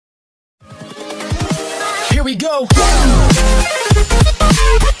here we go.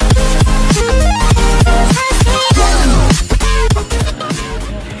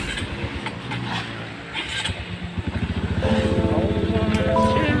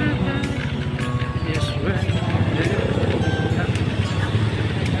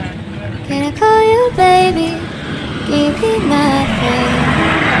 Can I call you baby? Can you be my friend?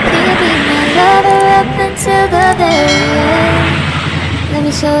 Can you be my lover up until the very end? Let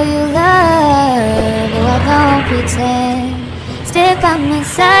me show you love, though I don't pretend. Stick by my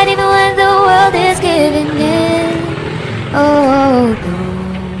side even when the world is giving in. Oh,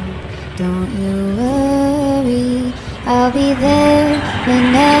 don't you worry, I'll be there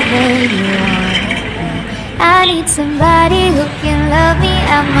whenever you want me. I need somebody who can love me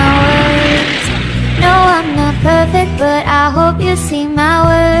at my worst. No, I'm not perfect, but I hope you see my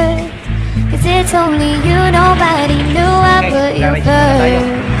worth. Cause it's only you, nobody knew I put you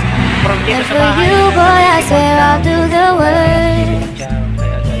first. And for you, boy, I swear I'll do the work.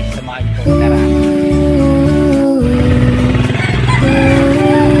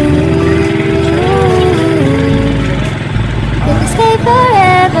 If we stay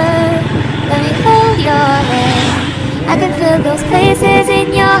forever, let me hold your hand. I can feel those places in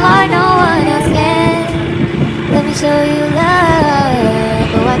your heart no one else can. Let me show you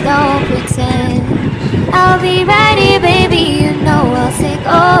love, though I don't pretend. I'll be right here, baby, you know I'll sink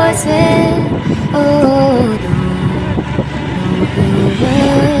or swim. Oh, don't you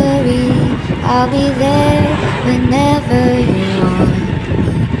worry, I'll be there whenever you want me.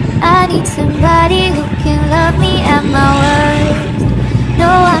 I need somebody who can love me at my worst. No,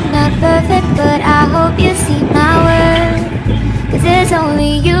 I'm not perfect, but I hope you see my worth. Cause it's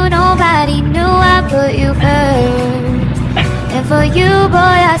only you, nobody knew I put you first. And for you,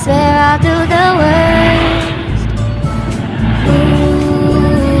 boy, I swear I'll do the worst.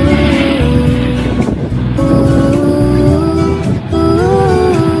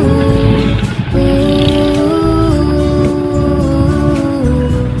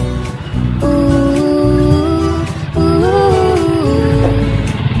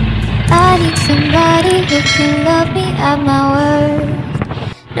 I need somebody who can love me at my worst.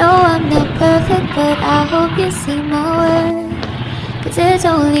 No, I'm not perfect, but I hope you see my worth. Cause it's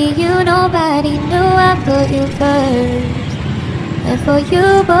only you, nobody knew I put you first. And for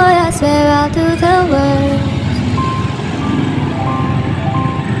you, boy, I swear I'll do the worst.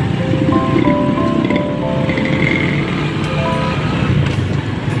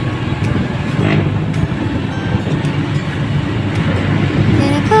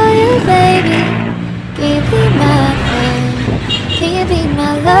 Can I call you baby? Can you be my friend? Can you be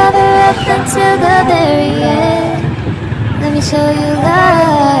my lover up until the very end? Let me show you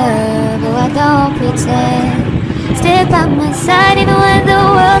love, though I don't pretend. Stick by my side even when the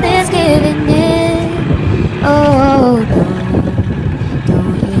world is giving in. Oh,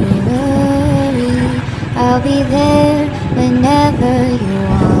 don't you worry, I'll be there whenever you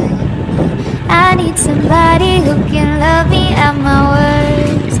want me. I need somebody who can love me at my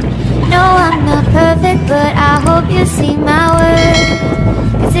worst. No, I'm not perfect, but I hope you see my worth.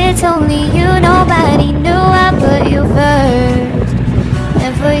 Cause it's only you, nobody knew I put you first.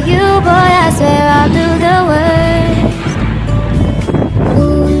 And for you, boy, I swear I'll do the worst.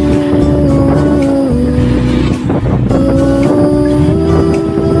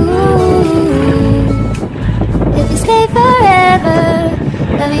 If we stay forever,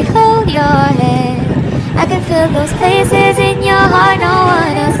 let me hold your hand. I can feel those places in your heart no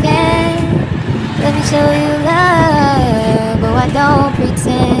one else can. Let me show you love, oh I don't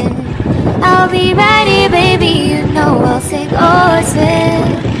pretend. I'll be right here, baby, you know I'll sink or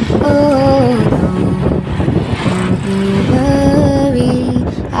swim. Oh, don't you worry,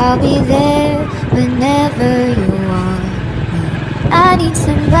 I'll be there whenever you want me. I need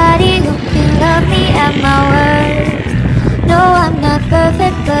somebody who can love me at my worst. No, I'm not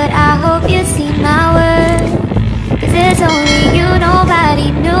perfect, but I hope you see my worth. Cause it's only you,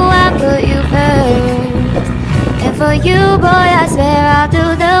 nobody knew I put you first. And for you, boy, I swear I'll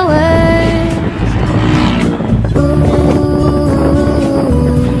do the worst.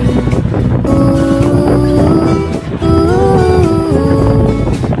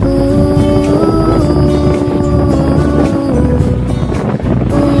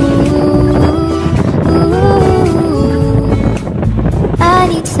 I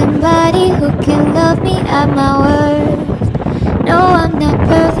need somebody who can love me at my worst. No, I'm not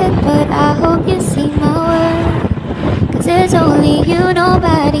perfect, but I hope you see my worth. Cause it's only you,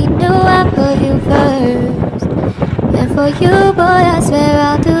 nobody knew I put you first. And for you, boy, I swear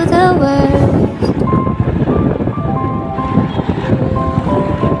I'll do the worst.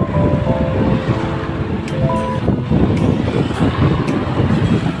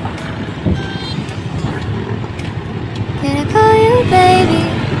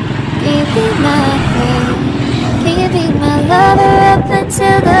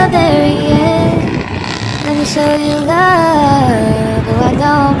 until the very end. Let me show you love, oh I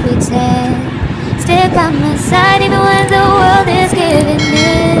don't pretend. Stick by my side even when the world is giving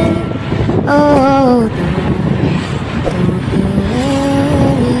in. Oh, don't you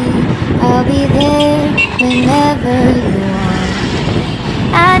worry, I'll be there whenever you want.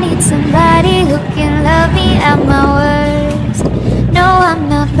 I need somebody who can love me at my worst. No, I'm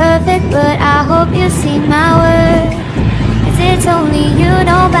not perfect, but I hope you see my worth. 'Cause it's only you,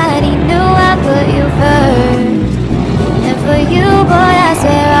 nobody knew I put you first. And for you, boy, I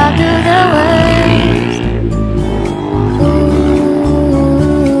swear I'll do the worst.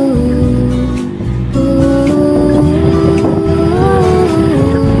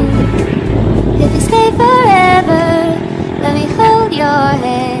 If you stay forever, let me hold your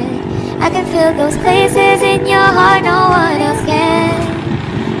hand. I can feel those places in your heart no one else can.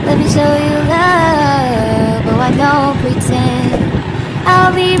 Let me show you love, oh I don't pretend.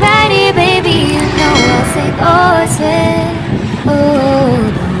 I'll be right here, baby, you know I'll sing or swear. Oh,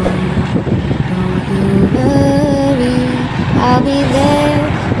 don't you worry, I'll be there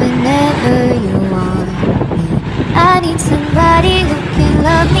whenever you want me. I need somebody who can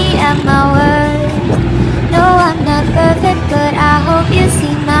love me at my worst. No, I'm not perfect, but I hope you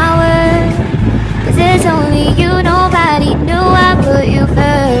see my worth. 'Cause it's only you, nobody knew I put you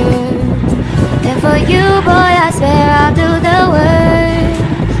first. And for you, boy, I swear I'll do the worst.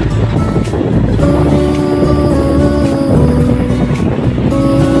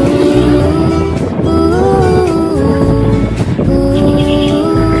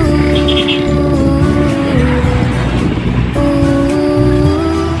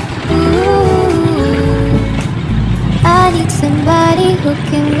 I need somebody who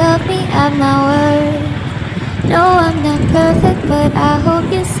can love me at my word. No, I'm not perfect, but I hope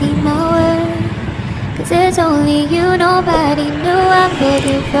you see my worth. 'Cause it's only you, nobody knew I put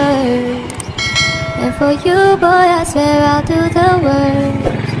you first. And for you, boy, I swear I'll do the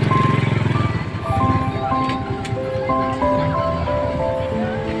worst.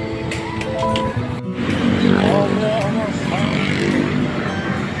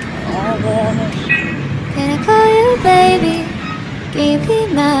 Can I call you baby? Can you be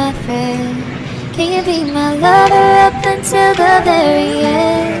my friend? Can you be my lover up until the very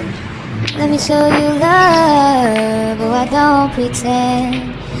end? Let me show you love, oh I don't pretend.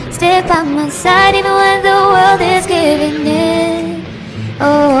 Stick by my side even when the world is giving in.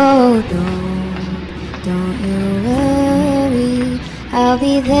 Oh, don't you worry, I'll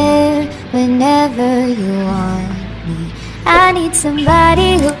be there whenever you want me. I need somebody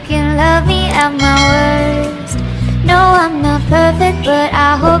who can love me at my worst. No, I'm not perfect, but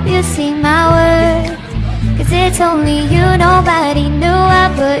I hope you see my worth. 'Cause it's only you, nobody knew I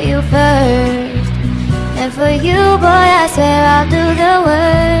put you first. And for you, boy, I swear I'll do the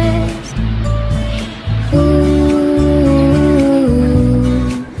worst.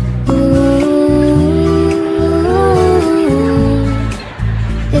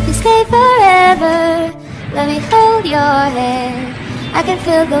 If you stay forever, let me hold your hand. I can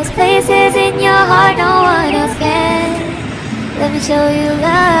feel those places in your heart no one else can. Let me show you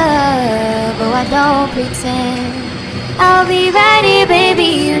love, oh I don't pretend. I'll be right here, baby,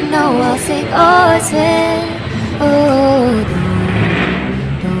 you know I'll sing or swear.